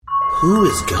Who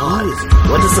is God?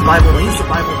 What does the Bible mean?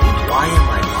 Why am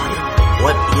I alive?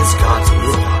 What is God's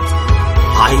will?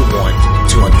 I want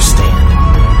to understand.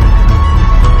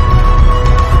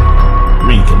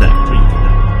 Reconnect.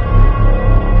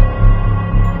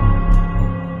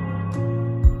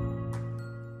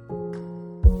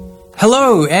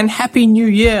 Hello and Happy New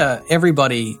Year,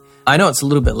 everybody. I know it's a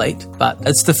little bit late, but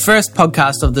it's the first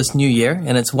podcast of this new year,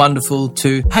 and it's wonderful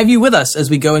to have you with us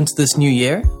as we go into this new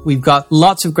year. We've got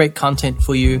lots of great content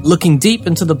for you, looking deep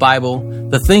into the Bible,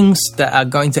 the things that are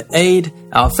going to aid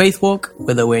our faith walk,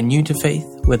 whether we're new to faith,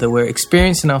 whether we're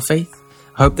experiencing our faith.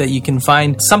 I hope that you can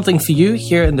find something for you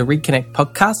here in the Reconnect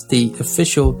podcast, the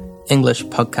official English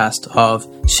podcast of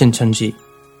Shincheonji.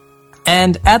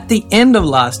 And at the end of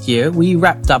last year, we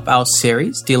wrapped up our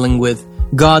series dealing with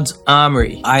God's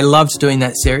Armory. I loved doing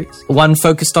that series. One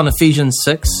focused on Ephesians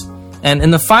 6. And in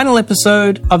the final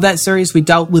episode of that series, we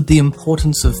dealt with the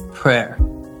importance of prayer.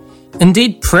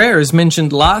 Indeed, prayer is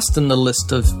mentioned last in the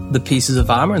list of the pieces of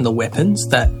armor and the weapons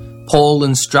that Paul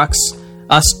instructs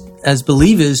us as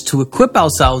believers to equip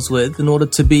ourselves with in order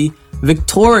to be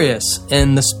victorious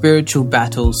in the spiritual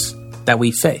battles that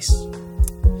we face.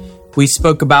 We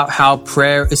spoke about how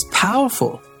prayer is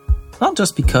powerful, not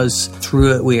just because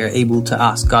through it we are able to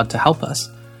ask God to help us,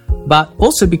 but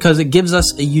also because it gives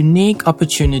us a unique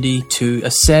opportunity to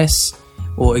assess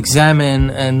or examine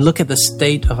and look at the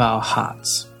state of our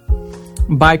hearts.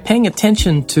 By paying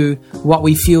attention to what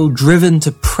we feel driven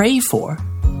to pray for,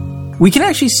 we can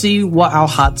actually see what our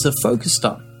hearts are focused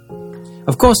on.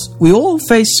 Of course, we all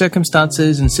face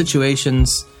circumstances and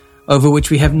situations over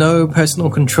which we have no personal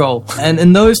control. And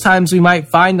in those times, we might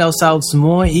find ourselves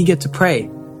more eager to pray.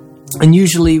 And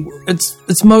usually,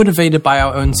 it's motivated by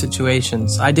our own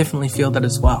situations. I definitely feel that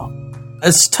as well.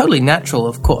 It's totally natural,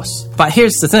 of course. But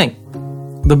here's the thing.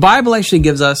 The Bible actually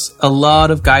gives us a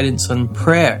lot of guidance on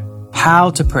prayer, how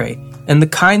to pray, and the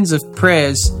kinds of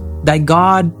prayers that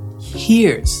God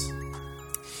hears.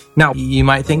 Now, you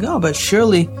might think, but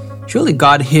surely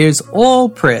God hears all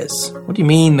prayers. What do you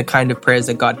mean the kind of prayers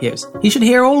that God hears? He should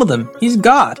hear all of them. He's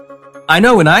God. I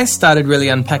know when I started really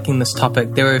unpacking this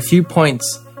topic, there were a few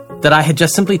points that I had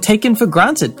just simply taken for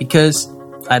granted because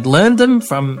I'd learned them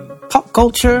from pop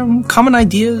culture, common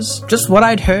ideas, just what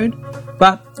I'd heard.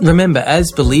 But remember,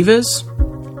 as believers,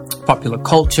 popular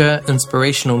culture,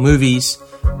 inspirational movies,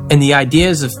 and the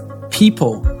ideas of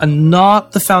people are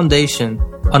not the foundation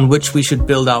on which we should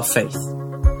build our faith.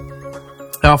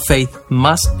 Our faith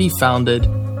must be founded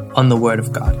on the Word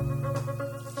of God.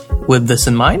 With this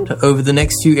in mind, over the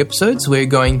next few episodes, we're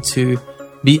going to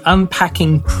be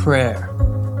unpacking prayer.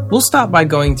 We'll start by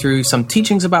going through some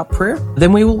teachings about prayer.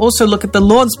 Then we will also look at the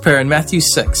Lord's Prayer in Matthew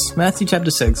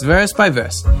chapter 6, verse by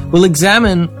verse. We'll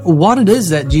examine what it is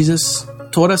that Jesus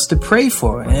taught us to pray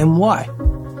for and why.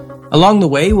 Along the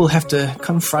way, we'll have to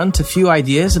confront a few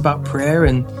ideas about prayer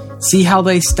and see how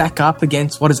they stack up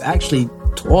against what is actually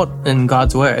taught in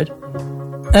God's Word.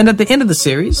 And at the end of the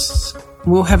series,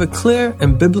 we'll have a clear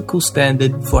and biblical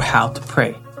standard for how to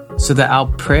pray, so that our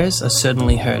prayers are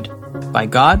certainly heard by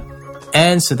God,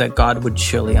 and so that God would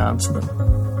surely answer them.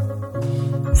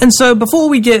 And so before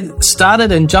we get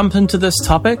started and jump into this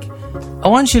topic, I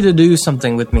want you to do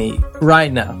something with me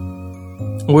right now.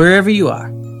 Wherever you are,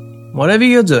 whatever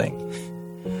you're doing,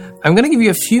 I'm going to give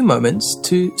you a few moments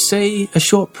to say a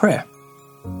short prayer.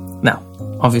 Now,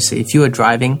 obviously, if you are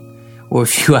driving, or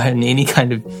if you are in any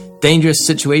kind of dangerous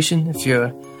situation, if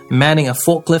you're manning a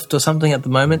forklift or something at the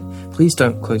moment, please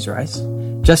don't close your eyes.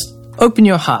 Just open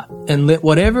your heart and let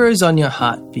whatever is on your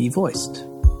heart be voiced.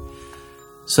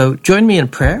 So join me in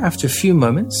prayer. After a few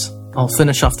moments, I'll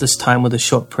finish off this time with a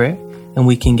short prayer and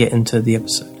we can get into the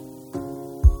episode.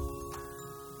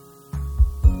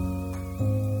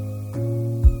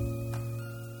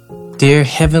 Dear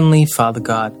Heavenly Father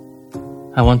God,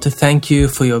 I want to thank you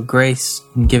for your grace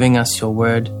in giving us your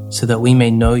word so that we may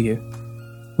know you.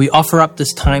 We offer up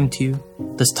this time to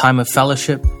you, this time of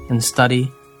fellowship and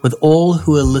study with all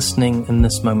who are listening in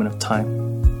this moment of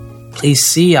time. Please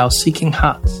see our seeking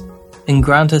hearts and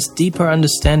grant us deeper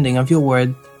understanding of your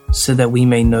word so that we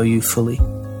may know you fully.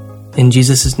 In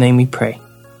Jesus' name we pray.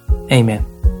 Amen.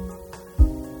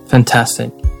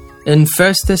 Fantastic. In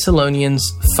 1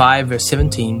 Thessalonians 5 verse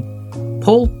 17,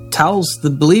 Paul tells the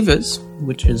believers,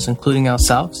 which is including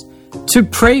ourselves, to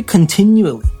pray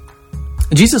continually.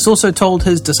 Jesus also told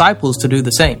his disciples to do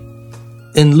the same.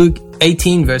 In Luke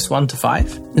 18 verse 1 to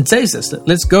 5, it says this.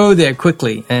 Let's go there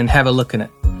quickly and have a look at it.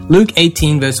 Luke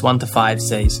 18 verse 1 to 5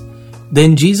 says,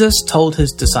 Then Jesus told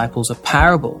his disciples a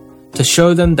parable to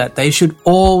show them that they should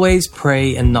always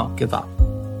pray and not give up.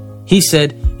 He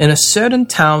said, In a certain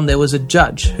town there was a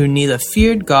judge who neither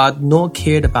feared God nor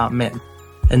cared about men.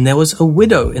 And there was a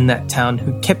widow in that town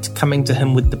who kept coming to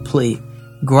him with the plea,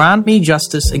 "Grant me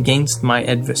justice against my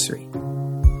adversary."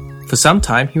 For some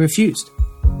time he refused.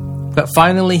 But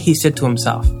finally he said to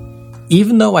himself,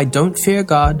 "Even though I don't fear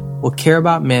God or care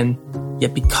about men,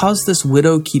 yet because this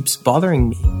widow keeps bothering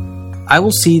me, I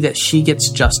will see that she gets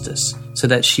justice so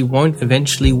that she won't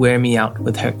eventually wear me out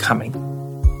with her coming."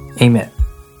 Amen.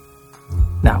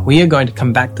 Now, we are going to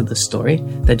come back to the story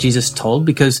that Jesus told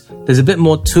because there's a bit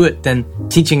more to it than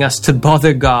teaching us to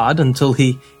bother God until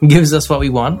he gives us what we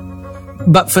want.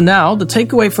 But for now, the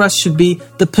takeaway for us should be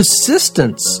the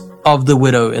persistence of the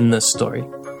widow in this story.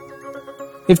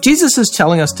 If Jesus is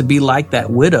telling us to be like that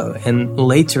widow, and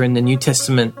later in the New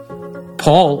Testament,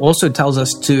 Paul also tells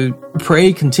us to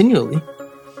pray continually,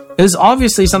 it is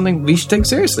obviously something we should take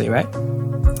seriously, right?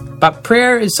 But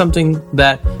prayer is something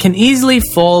that can easily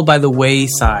fall by the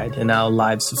wayside in our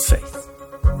lives of faith.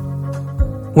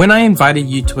 When I invited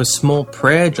you to a small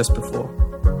prayer just before,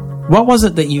 what was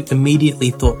it that you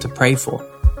immediately thought to pray for?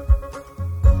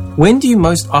 When do you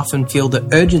most often feel the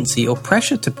urgency or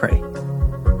pressure to pray?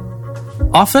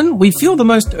 Often, we feel the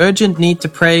most urgent need to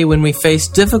pray when we face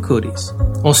difficulties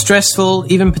or stressful,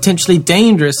 even potentially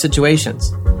dangerous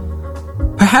situations.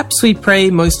 Perhaps we pray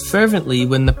most fervently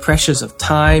when the pressures of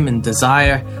time and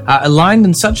desire are aligned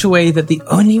in such a way that the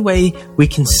only way we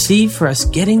can see for us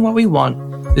getting what we want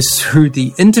is through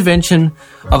the intervention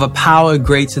of a power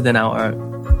greater than our own.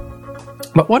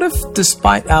 But what if,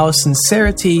 despite our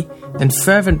sincerity and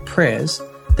fervent prayers,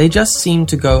 they just seem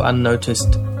to go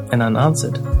unnoticed and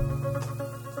unanswered?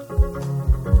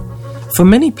 For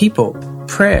many people,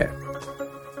 prayer,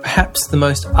 perhaps the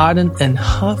most ardent and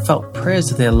heartfelt prayers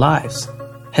of their lives,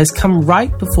 has come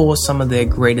right before some of their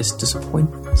greatest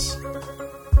disappointments.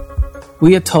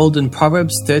 We are told in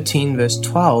Proverbs 13 verse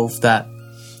 12 that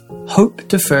hope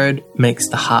deferred makes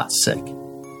the heart sick,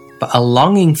 but a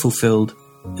longing fulfilled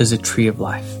is a tree of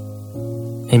life.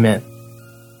 Amen.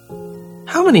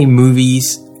 How many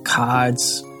movies,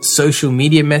 cards, social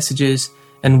media messages,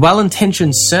 and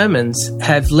well-intentioned sermons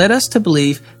have led us to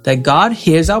believe that God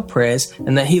hears our prayers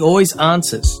and that he always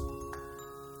answers?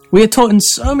 We are taught in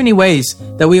so many ways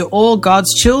that we are all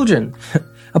God's children,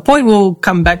 a point we'll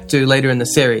come back to later in the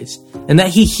series, and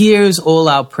that he hears all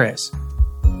our prayers.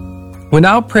 When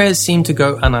our prayers seem to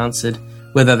go unanswered,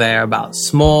 whether they are about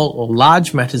small or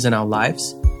large matters in our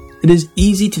lives, it is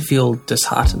easy to feel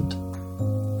disheartened.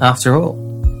 After all,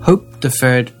 hope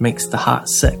deferred makes the heart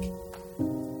sick.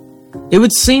 It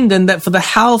would seem then that for the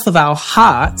health of our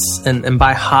hearts, and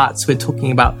by hearts we're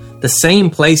talking about the same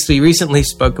place we recently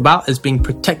spoke about as being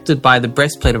protected by the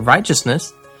breastplate of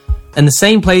righteousness, and the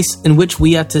same place in which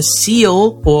we are to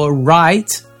seal or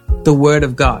write the Word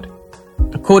of God,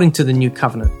 according to the New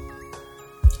Covenant.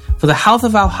 For the health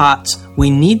of our hearts, we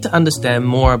need to understand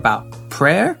more about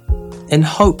prayer and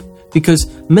hope, because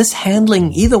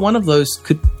mishandling either one of those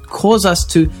could cause us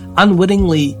to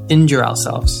unwittingly injure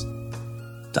ourselves.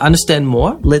 To understand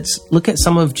more, let's look at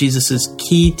some of Jesus'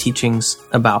 key teachings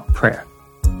about prayer.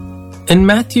 In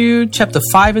Matthew chapter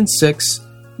 5 and 6,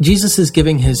 Jesus is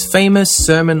giving his famous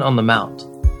Sermon on the Mount.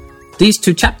 These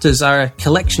two chapters are a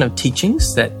collection of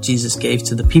teachings that Jesus gave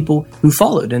to the people who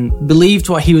followed and believed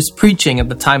what he was preaching at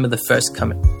the time of the first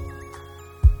coming.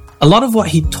 A lot of what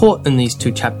he taught in these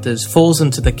two chapters falls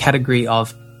into the category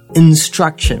of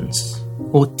instructions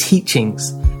or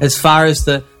teachings as far as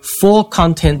the full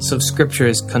contents of Scripture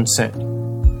is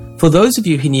concerned. For those of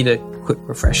you who need a quick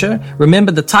refresher,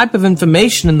 remember the type of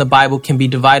information in the Bible can be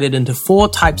divided into 4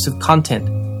 types of content: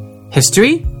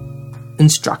 history,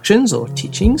 instructions or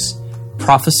teachings,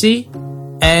 prophecy,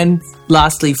 and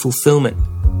lastly, fulfillment.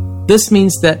 This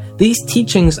means that these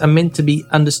teachings are meant to be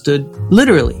understood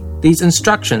literally. These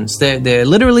instructions, they're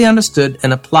literally understood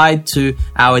and applied to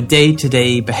our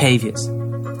day-to-day behaviors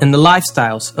and the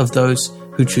lifestyles of those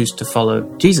who choose to follow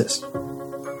Jesus.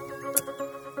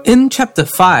 In chapter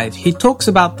 5, he talks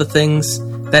about the things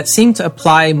that seem to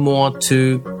apply more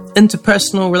to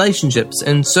interpersonal relationships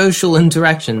and social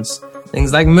interactions,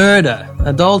 things like murder,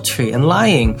 adultery, and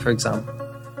lying, for example.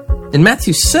 In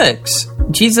Matthew 6,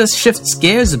 Jesus shifts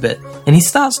gears a bit, and he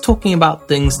starts talking about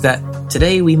things that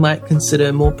today we might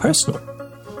consider more personal.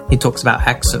 He talks about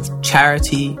acts of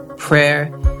charity,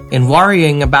 prayer, and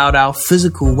worrying about our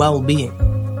physical well-being.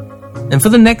 And for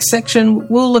the next section,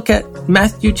 we'll look at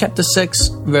Matthew chapter 6,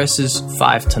 verses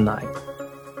 5 to 9.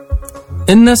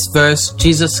 In this verse,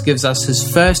 Jesus gives us his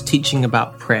first teaching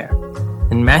about prayer.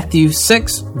 In Matthew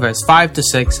 6, verse 5 to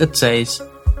 6, it says,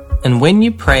 "And when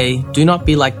you pray, do not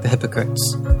be like the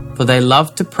hypocrites, for for they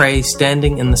love to pray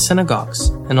standing in the synagogues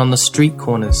and on the street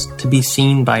corners to be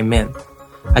seen by men.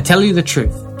 I tell you the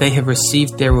truth, they have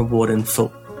received their reward in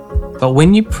full. But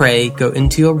when you pray, go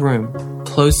into your room,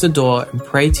 close the door, and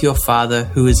pray to your Father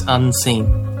who is unseen.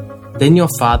 Then your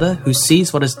Father, who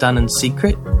sees what is done in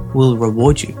secret, will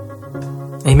reward you.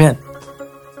 Amen.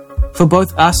 For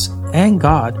both us and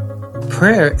God,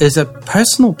 prayer is a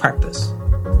personal practice.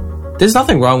 There's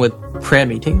nothing wrong with prayer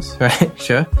meetings, right?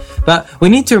 Sure. But we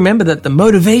need to remember that the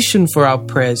motivation for our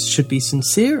prayers should be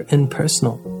sincere and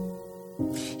personal.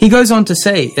 He goes on to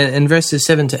say in verses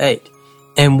 7 to 8,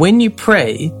 "And when you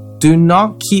pray, do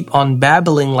not keep on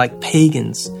babbling like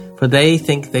pagans, for they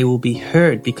think they will be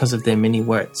heard because of their many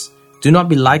words. Do not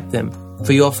be like them,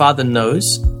 for your Father knows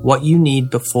what you need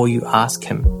before you ask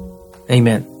Him."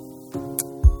 Amen.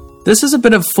 This is a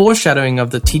bit of foreshadowing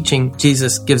of the teaching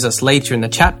Jesus gives us later in the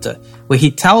chapter, where He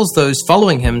tells those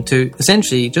following Him to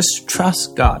essentially just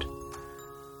trust God.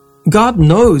 God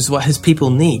knows what His people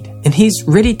need, and He's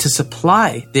ready to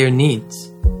supply their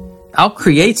needs. Our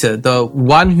Creator, the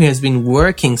one who has been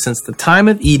working since the time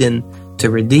of Eden to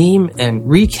redeem and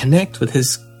reconnect with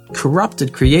His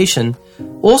corrupted creation,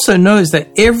 also knows that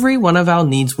every one of our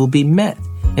needs will be met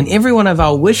and every one of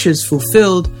our wishes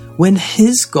fulfilled when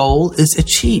His goal is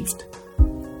achieved.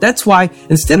 That's why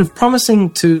instead of promising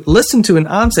to listen to and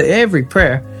answer every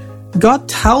prayer, God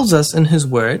tells us in His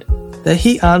Word that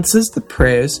He answers the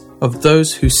prayers of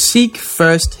those who seek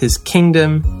first His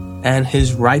kingdom and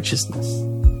His righteousness.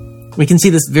 We can see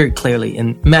this very clearly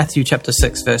in Matthew chapter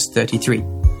 6, verse 33,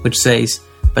 which says,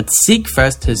 "But seek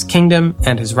first His kingdom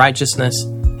and His righteousness,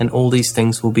 and all these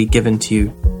things will be given to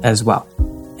you as well."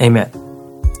 Amen.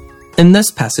 In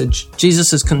this passage,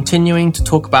 Jesus is continuing to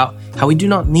talk about how we do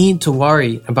not need to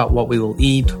worry about what we will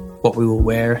eat, what we will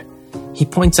wear. He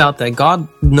points out that God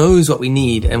knows what we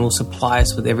need and will supply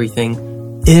us with everything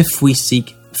if we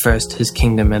seek first His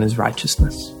kingdom and His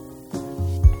righteousness.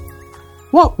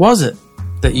 What was it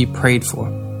that you prayed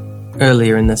for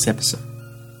earlier in this episode?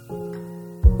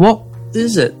 What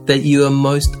is it that you are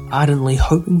most ardently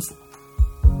hoping for?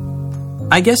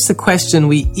 I guess the question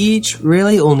we each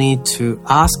really all need to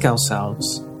ask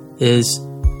ourselves is,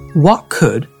 what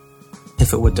could,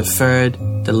 if it were deferred,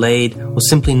 delayed, or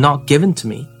simply not given to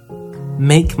me,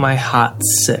 make my heart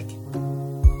sick?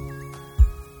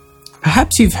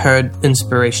 Perhaps you've heard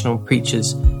inspirational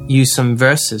preachers use some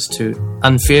verses to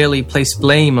unfairly place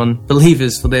blame on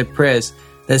believers for their prayers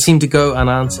that seem to go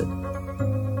unanswered.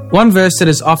 One verse that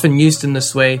is often used in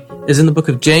this way is in the book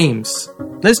of James.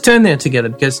 Let's turn there together,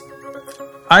 because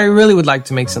I really would like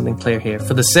to make something clear here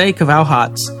for the sake of our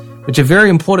hearts, which are very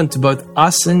important to both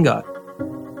us and God.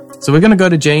 So we're going to go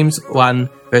to James 1,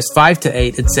 verse 5 to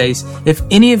 8. It says, "If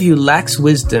any of you lacks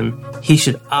wisdom, he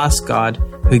should ask God,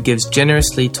 who gives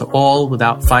generously to all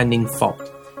without finding fault,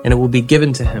 and it will be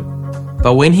given to him.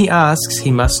 But when he asks,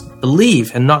 he must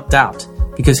believe and not doubt,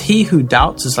 because he who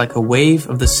doubts is like a wave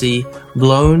of the sea,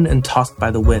 blown and tossed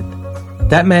by the wind.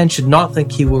 That man should not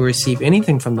think he will receive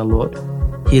anything from the Lord.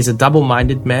 He is a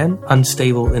double-minded man,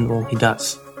 unstable in all he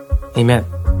does." Amen.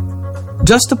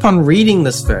 Just upon reading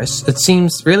this verse, it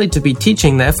seems really to be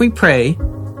teaching that if we pray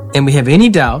and we have any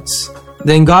doubts,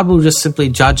 then God will just simply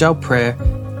judge our prayer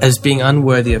as being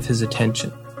unworthy of His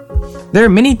attention. There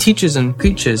are many teachers and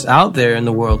preachers out there in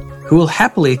the world who will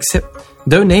happily accept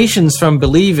donations from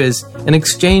believers in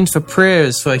exchange for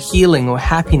prayers for healing or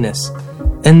happiness.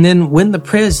 And then when the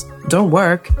prayers don't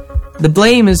work, the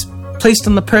blame is placed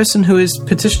on the person who is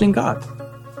petitioning God.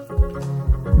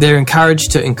 They're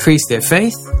encouraged to increase their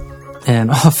faith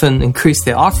and often increase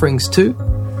their offerings too.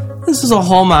 This is a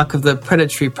hallmark of the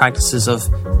predatory practices of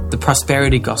the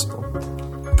prosperity gospel.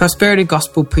 Prosperity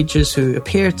gospel preachers who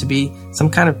appear to be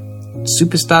some kind of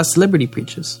superstar celebrity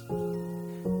preachers.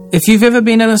 If you've ever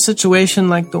been in a situation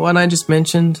like the one I just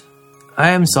mentioned, I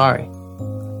am sorry.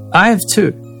 I have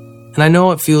too, and I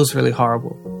know it feels really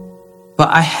horrible. But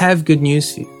I have good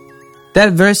news for you.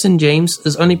 That verse in James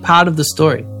is only part of the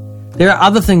story. There are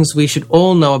other things we should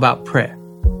all know about prayer.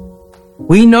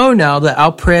 We know now that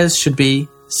our prayers should be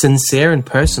sincere and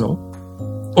personal,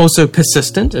 also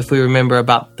persistent, if we remember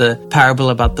about the parable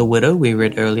about the widow we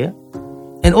read earlier.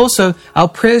 And also, our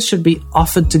prayers should be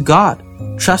offered to God,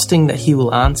 trusting that He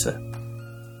will answer.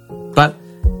 But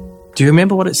do you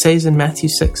remember what it says in Matthew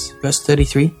 6, verse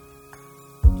 33?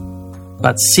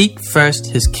 "But seek first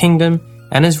His kingdom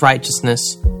and His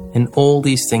righteousness, and all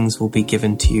these things will be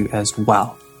given to you as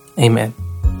well." Amen.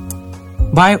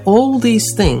 By all these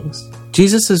things,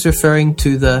 Jesus is referring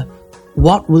to the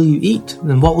 "what will you eat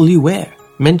and what will you wear"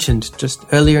 mentioned just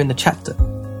earlier in the chapter.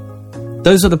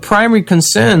 Those are the primary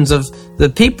concerns of the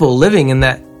people living in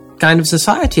that kind of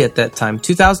society at that time,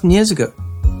 2,000 years ago.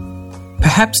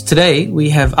 Perhaps today we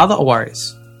have other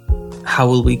worries. How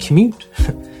will we commute?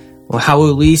 Or how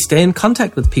will we stay in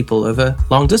contact with people over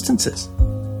long distances?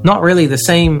 Not really the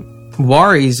same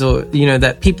worries or,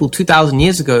 that people 2,000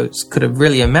 years ago could have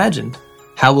really imagined.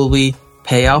 How will we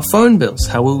pay our phone bills?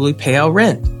 How will we pay our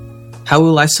rent? How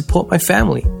will I support my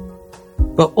family?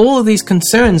 But all of these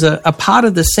concerns are part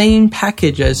of the same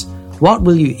package as what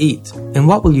will you eat and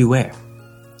what will you wear?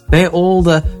 They're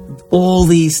all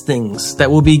these things that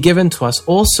will be given to us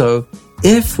also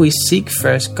if we seek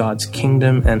first God's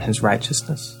kingdom and his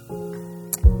righteousness.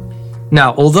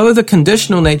 Now, although the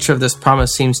conditional nature of this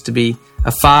promise seems to be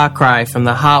a far cry from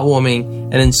the heartwarming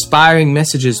and inspiring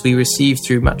messages we receive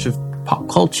through much of pop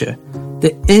culture,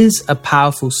 there is a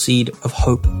powerful seed of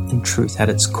hope and truth at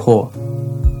its core.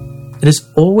 It is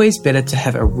always better to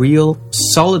have a real,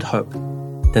 solid hope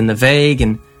than the vague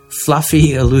and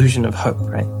fluffy illusion of hope,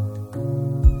 right?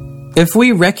 If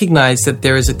we recognize that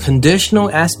there is a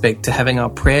conditional aspect to having our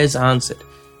prayers answered,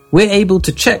 we're able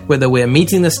to check whether we're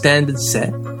meeting the standards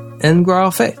set and grow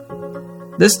our faith.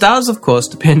 This does, of course,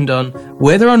 depend on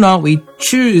whether or not we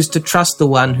choose to trust the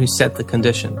one who set the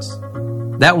conditions.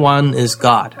 That one is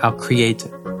God, our Creator.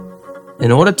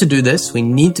 In order to do this, we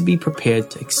need to be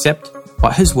prepared to accept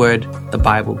what His Word, the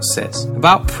Bible, says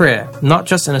about prayer, not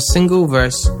just in a single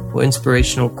verse or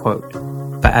inspirational quote,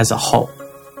 but as a whole.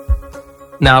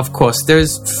 Now, of course,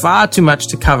 there's far too much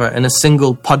to cover in a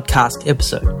single podcast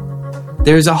episode.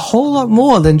 There is a whole lot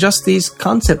more than just these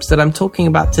concepts that I'm talking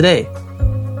about today.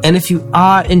 And if you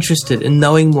are interested in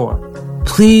knowing more,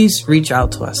 please reach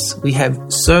out to us. We have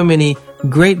so many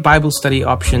great Bible study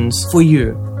options for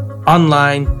you,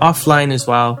 online, offline as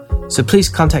well. So please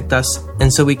contact us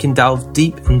and so we can delve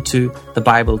deep into the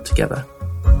Bible together.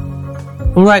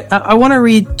 All right, I want to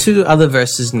read 2 other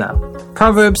verses now.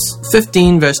 Proverbs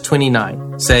 15 verse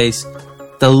 29 says,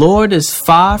 "The Lord is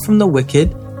far from the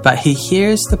wicked, but he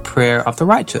hears the prayer of the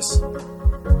righteous."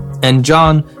 And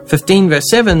John 15 verse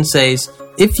 7 says,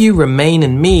 "If you remain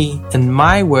in me and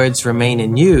my words remain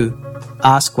in you,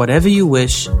 ask whatever you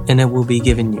wish and it will be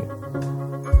given you."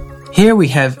 Here we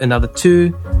have another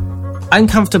 2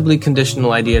 uncomfortably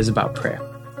conditional ideas about prayer.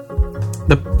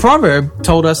 The proverb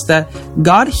told us that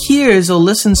God hears or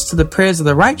listens to the prayers of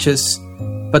the righteous,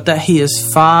 but that he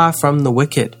is far from the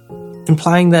wicked,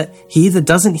 implying that he either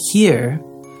doesn't hear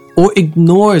or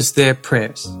ignores their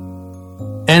prayers.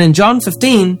 And in John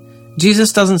 15,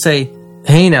 Jesus doesn't say,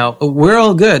 "Hey now, we're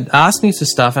all good. Ask me for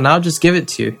stuff and I'll just give it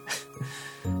to you."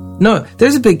 No,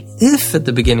 there's a big if at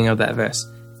the beginning of that verse.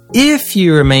 If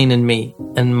you remain in me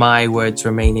and my words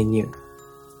remain in you.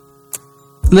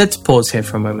 Let's pause here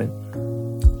for a moment.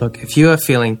 Look, if you are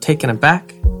feeling taken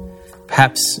aback,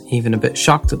 perhaps even a bit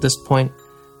shocked at this point,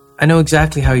 I know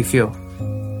exactly how you feel.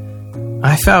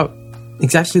 I felt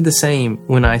exactly the same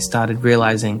when I started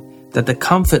realizing that the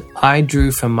comfort I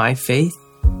drew from my faith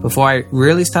before I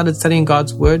really started studying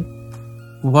God's Word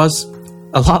was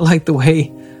a lot like the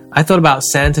way I thought about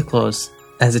Santa Claus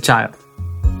as a child.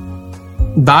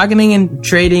 Bargaining and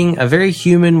trading are very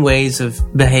human ways of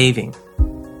behaving.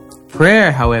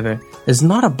 Prayer, however, is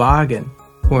not a bargain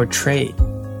or a trade.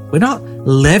 We're not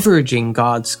leveraging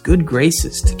God's good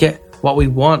graces to get what we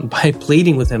want by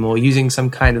pleading with Him or using some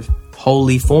kind of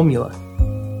holy formula.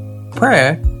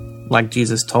 Prayer, like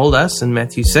Jesus told us in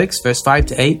Matthew 6, verse 5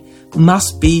 to 8,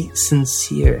 must be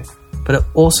sincere, but it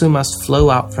also must flow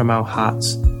out from our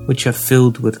hearts, which are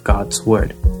filled with God's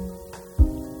Word.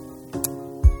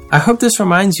 I hope this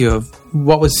reminds you of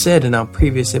what was said in our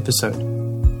previous episode.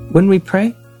 When we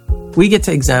pray, we get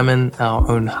to examine our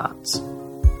own hearts.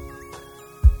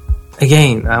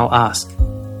 Again, I'll ask,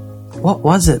 what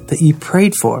was it that you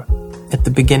prayed for at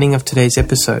the beginning of today's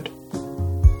episode?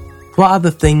 What are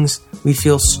the things we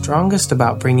feel strongest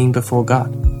about bringing before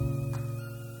God?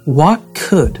 What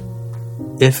could,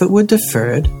 if it were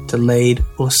deferred, delayed,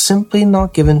 or simply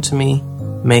not given to me,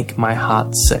 make my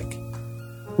heart sick?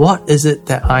 What is it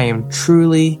that I am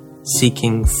truly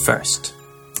seeking first?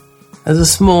 As a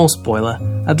small spoiler,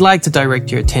 I'd like to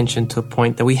direct your attention to a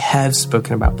point that we have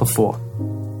spoken about before.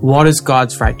 What is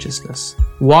God's righteousness?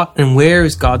 What and where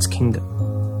is God's kingdom?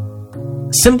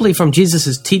 Simply from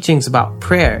Jesus' teachings about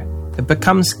prayer, it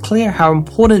becomes clear how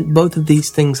important both of these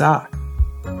things are.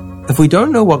 If we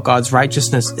don't know what God's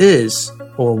righteousness is,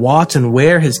 or what and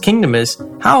where His kingdom is,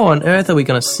 how on earth are we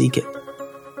going to seek it?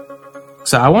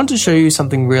 So I want to show you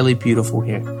something really beautiful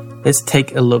here. Let's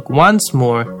take a look once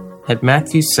more at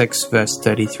Matthew 6, verse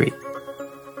 33.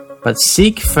 "But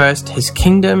seek first His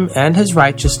kingdom and His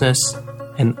righteousness,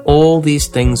 and all these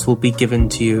things will be given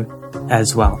to you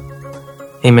as well."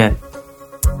 Amen.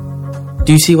 Do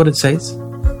Do you see what it says?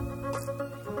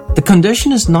 The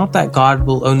condition is not that God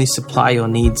will only supply your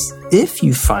needs if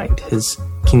you find His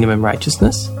kingdom and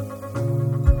righteousness.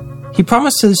 He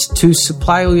promises to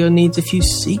supply all your needs if you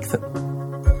seek them.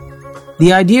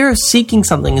 The idea of seeking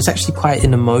something is actually quite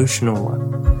an emotional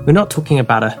one. We're not talking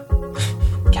about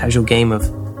a casual game of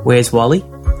Where's Wally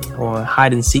or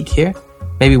hide and seek here.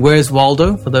 Maybe Where's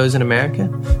Waldo for those in America.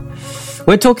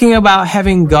 We're talking about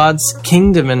having God's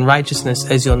kingdom and righteousness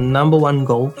as your number one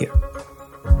goal here.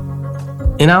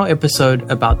 In our episode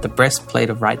about the breastplate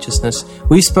of righteousness,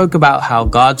 we spoke about how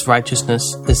God's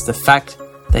righteousness is the fact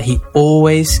that He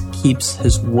always keeps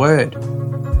His word.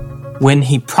 When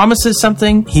He promises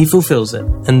something, He fulfills it,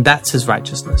 and that's His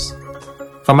righteousness.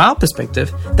 From our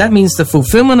perspective, that means the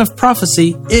fulfillment of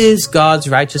prophecy is God's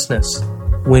righteousness.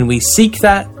 When we seek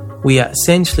that, we are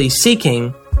essentially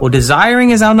seeking or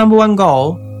desiring as our number one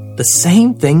goal the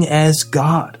same thing as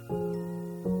God.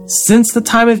 Since the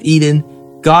time of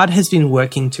Eden, God has been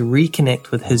working to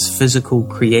reconnect with His physical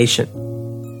creation.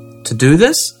 To do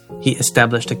this, He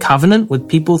established a covenant with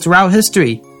people throughout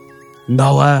history.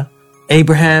 Noah,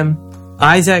 Abraham,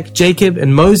 Isaac, Jacob,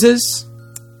 and Moses.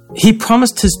 He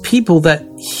promised His people that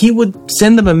He would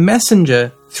send them a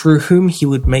messenger through whom He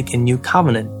would make a new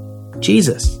covenant,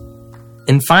 Jesus.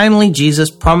 And finally, Jesus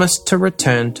promised to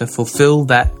return to fulfill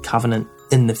that covenant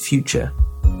in the future.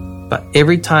 But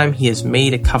every time He has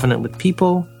made a covenant with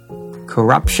people,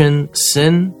 corruption,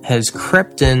 sin has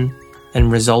crept in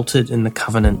and resulted in the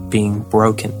covenant being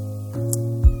broken.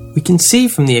 We can see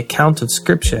from the account of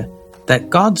Scripture that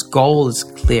God's goal is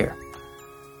clear.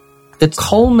 It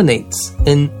culminates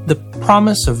in the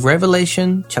promise of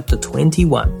Revelation chapter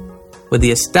 21, with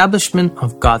the establishment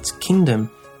of God's kingdom,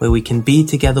 where we can be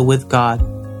together with God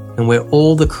and where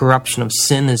all the corruption of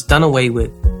sin is done away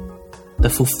with. The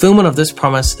fulfillment of this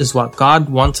promise is what God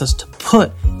wants us to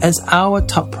put as our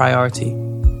top priority,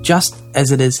 just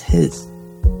as it is His.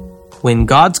 When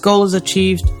God's goal is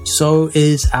achieved, so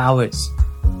is ours.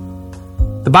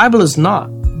 The Bible is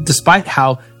not, despite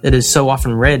how it is so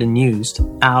often read and used,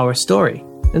 our story.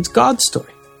 It's God's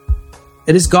story.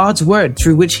 It is God's word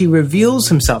through which He reveals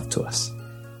Himself to us.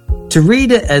 To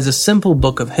read it as a simple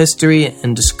book of history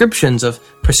and descriptions of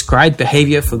prescribed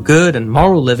behavior for good and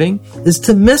moral living is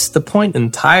to miss the point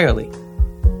entirely.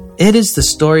 It is the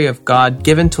story of God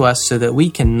given to us so that we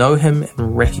can know Him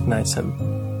and recognize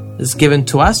Him. It is given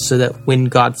to us so that when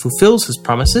God fulfills His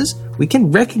promises, we can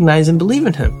recognize and believe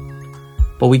in Him.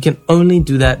 But we can only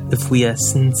do that if we are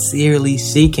sincerely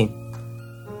seeking.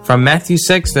 From Matthew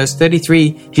 6 verse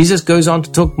 33, Jesus goes on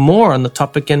to talk more on the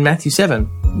topic in Matthew 7.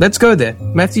 Let's go there.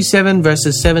 Matthew 7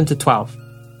 verses 7 to 12.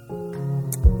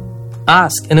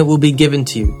 Ask and it will be given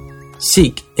to you.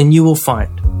 Seek and you will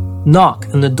find. Knock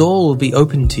and the door will be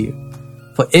opened to you.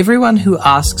 For everyone who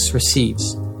asks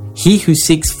receives. He who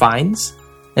seeks finds.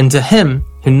 And to him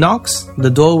who knocks, the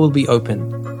door will be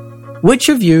opened. Which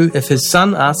of you, if his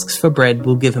son asks for bread,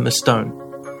 will give him a stone?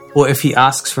 Or if he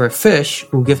asks for a fish,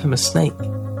 will give him a snake?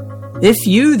 If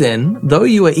you then, though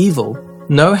you are evil,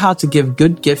 know how to give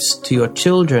good gifts to your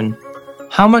children,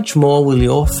 how much more will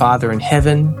your Father in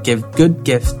heaven give good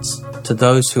gifts to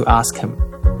those who ask Him?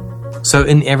 So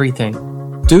in everything,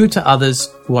 do to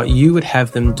others what you would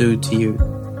have them do to you.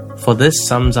 For this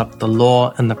sums up the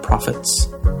law and the prophets.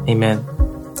 Amen.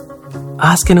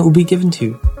 Ask and it will be given to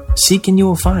you. Seek and you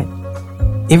will find.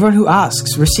 Everyone who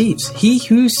asks receives. He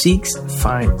who seeks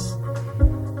finds.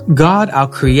 God, our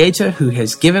Creator, who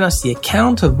has given us the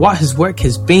account of what His work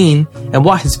has been and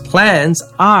what His plans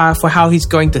are for how He's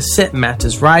going to set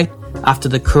matters right after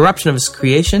the corruption of His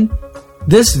creation,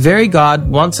 this very God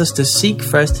wants us to seek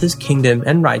first His kingdom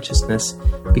and righteousness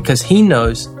because He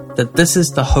knows that this is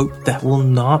the hope that will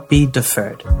not be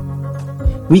deferred.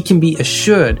 We can be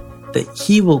assured that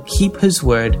He will keep His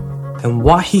word and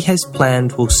what He has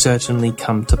planned will certainly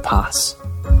come to pass.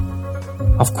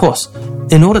 Of course,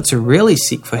 in order to really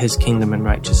seek for His kingdom and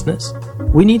righteousness,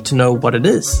 we need to know what it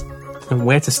is and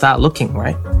where to start looking,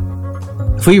 right?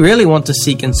 If we really want to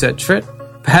seek and search for it,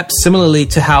 perhaps similarly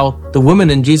to how the woman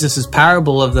in Jesus'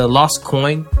 parable of the lost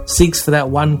coin seeks for that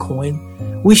one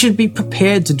coin, we should be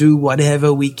prepared to do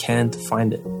whatever we can to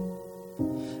find it.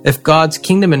 If God's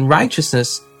kingdom and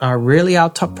righteousness are really our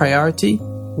top priority,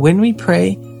 when we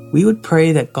pray, we would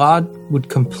pray that God would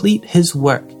complete His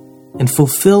work and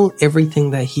fulfill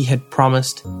everything that He had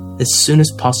promised as soon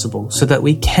as possible so that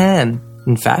we can,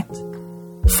 in fact,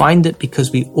 find it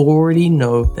because we already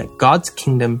know that God's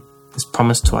kingdom is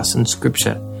promised to us in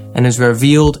Scripture and is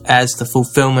revealed as the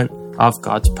fulfillment of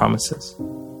God's promises.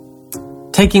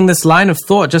 Taking this line of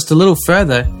thought just a little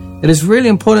further, it is really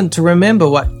important to remember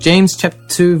what James chapter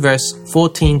 2 verse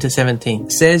 14 to 17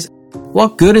 says.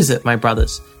 What good is it, my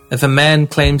brothers, if a man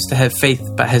claims to have faith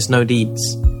but has no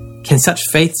deeds? Can such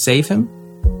faith save him?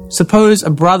 Suppose a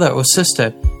brother or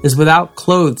sister is without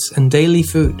clothes and daily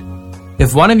food.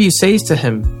 If one of you says to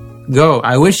him, "Go,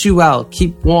 I wish you well,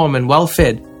 keep warm and well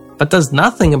fed," but does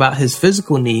nothing about his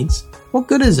physical needs, what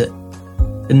good is it?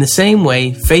 In the same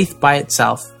way, faith by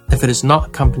itself, if it is not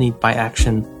accompanied by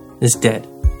action, is dead.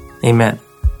 Amen.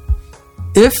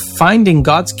 If finding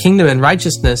God's kingdom and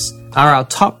righteousness are our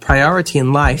top priority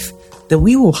in life, then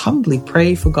we will humbly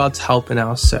pray for God's help in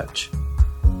our search.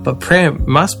 But prayer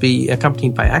must be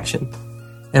accompanied by action.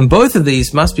 And both of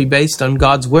these must be based on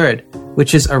God's word,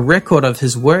 which is a record of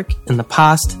his work in the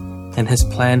past and his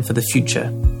plan for the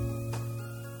future.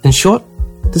 In short,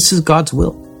 this is God's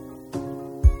will.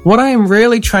 What I am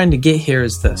really trying to get here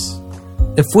is this.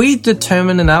 If we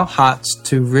determine in our hearts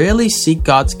to really seek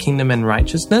God's kingdom and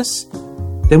righteousness,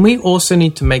 then we also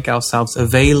need to make ourselves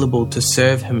available to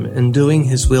serve him in doing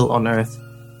his will on earth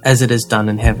as it is done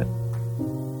in heaven.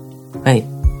 Hey,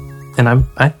 and I'm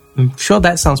sure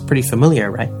that sounds pretty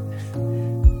familiar, right?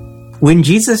 When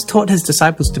Jesus taught his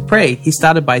disciples to pray, he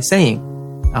started by saying,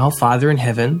 "Our Father in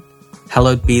heaven,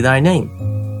 hallowed be thy name."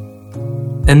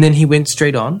 And then he went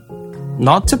straight on,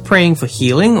 not to praying for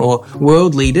healing or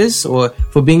world leaders or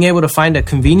for being able to find a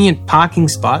convenient parking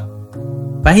spot,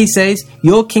 but he says,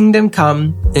 "Your kingdom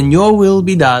come and your will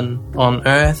be done on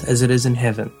earth as it is in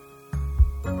heaven."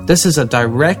 This is a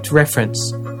direct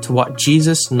reference to what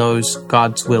Jesus knows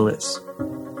God's will is.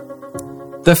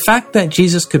 The fact that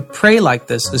Jesus could pray like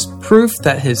this is proof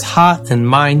that his heart and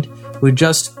mind were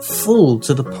just full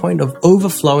to the point of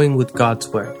overflowing with God's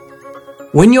word.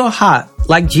 When your heart,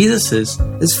 like Jesus's,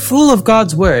 is full of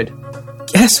God's word,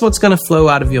 guess what's going to flow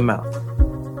out of your mouth?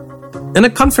 In a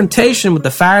confrontation with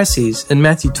the Pharisees in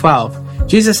Matthew 12,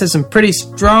 Jesus has some pretty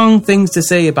strong things to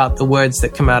say about the words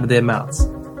that come out of their mouths.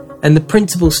 And the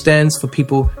principle stands for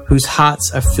people whose hearts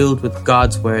are filled with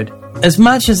God's word, as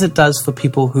much as it does for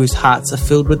people whose hearts are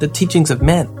filled with the teachings of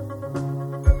men.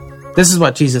 This is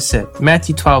what Jesus said,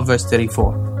 Matthew 12 verse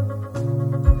 34.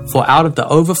 "For out of the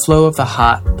overflow of the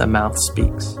heart, the mouth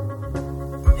speaks."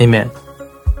 Amen.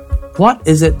 What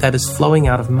is it that is flowing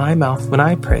out of my mouth when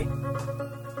I pray?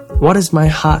 What is my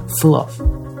heart full of?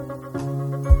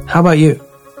 How about you?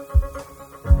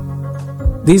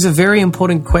 These are very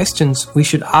important questions we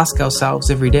should ask ourselves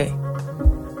every day.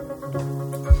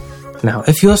 Now,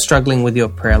 if you're struggling with your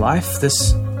prayer life,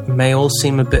 this may all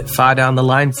seem a bit far down the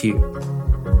line for you.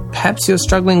 Perhaps you're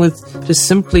struggling with just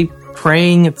simply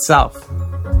praying itself.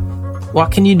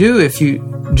 What can you do if you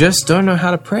just don't know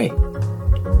how to pray?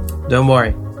 Don't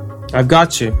worry, I've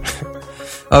got you.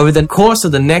 Over the course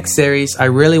of the next series, I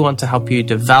really want to help you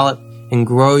develop and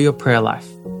grow your prayer life.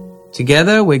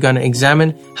 Together, we're going to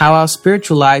examine how our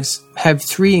spiritual lives have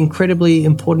three incredibly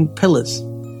important pillars: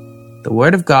 the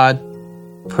Word of God,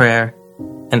 prayer,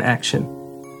 and action.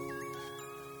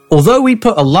 Although we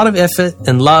put a lot of effort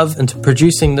and love into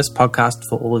producing this podcast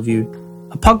for all of you,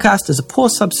 a podcast is a poor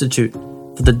substitute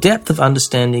for the depth of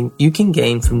understanding you can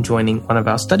gain from joining one of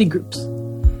our study groups.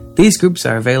 These groups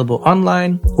are available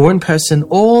online or in person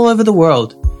all over the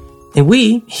world. And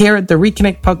we, here at the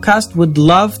Reconnect podcast, would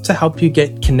love to help you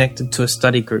get connected to a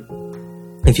study group.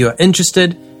 If you are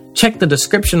interested, check the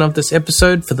description of this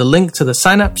episode for the link to the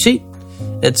sign-up sheet.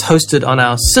 It's hosted on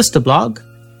our sister blog.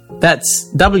 That's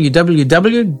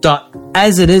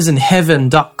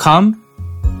www.asitisinheaven.com.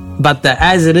 But the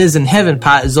as it is in heaven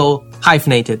part is all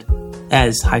hyphenated.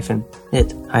 As hyphen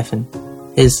it hyphen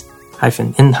is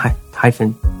hyphen in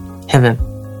hyphen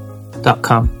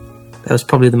heaven.com. That was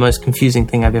probably the most confusing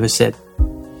thing I've ever said.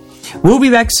 We'll be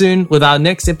back soon with our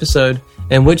next episode,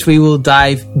 in which we will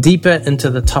dive deeper into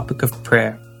the topic of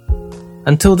prayer.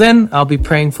 Until then, I'll be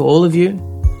praying for all of you,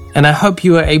 and I hope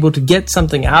you are able to get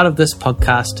something out of this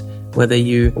podcast, whether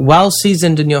you're well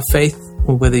seasoned in your faith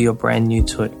or whether you're brand new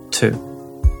to it too.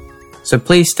 So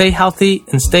please stay healthy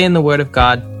and stay in the Word of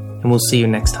God, and we'll see you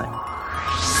next time.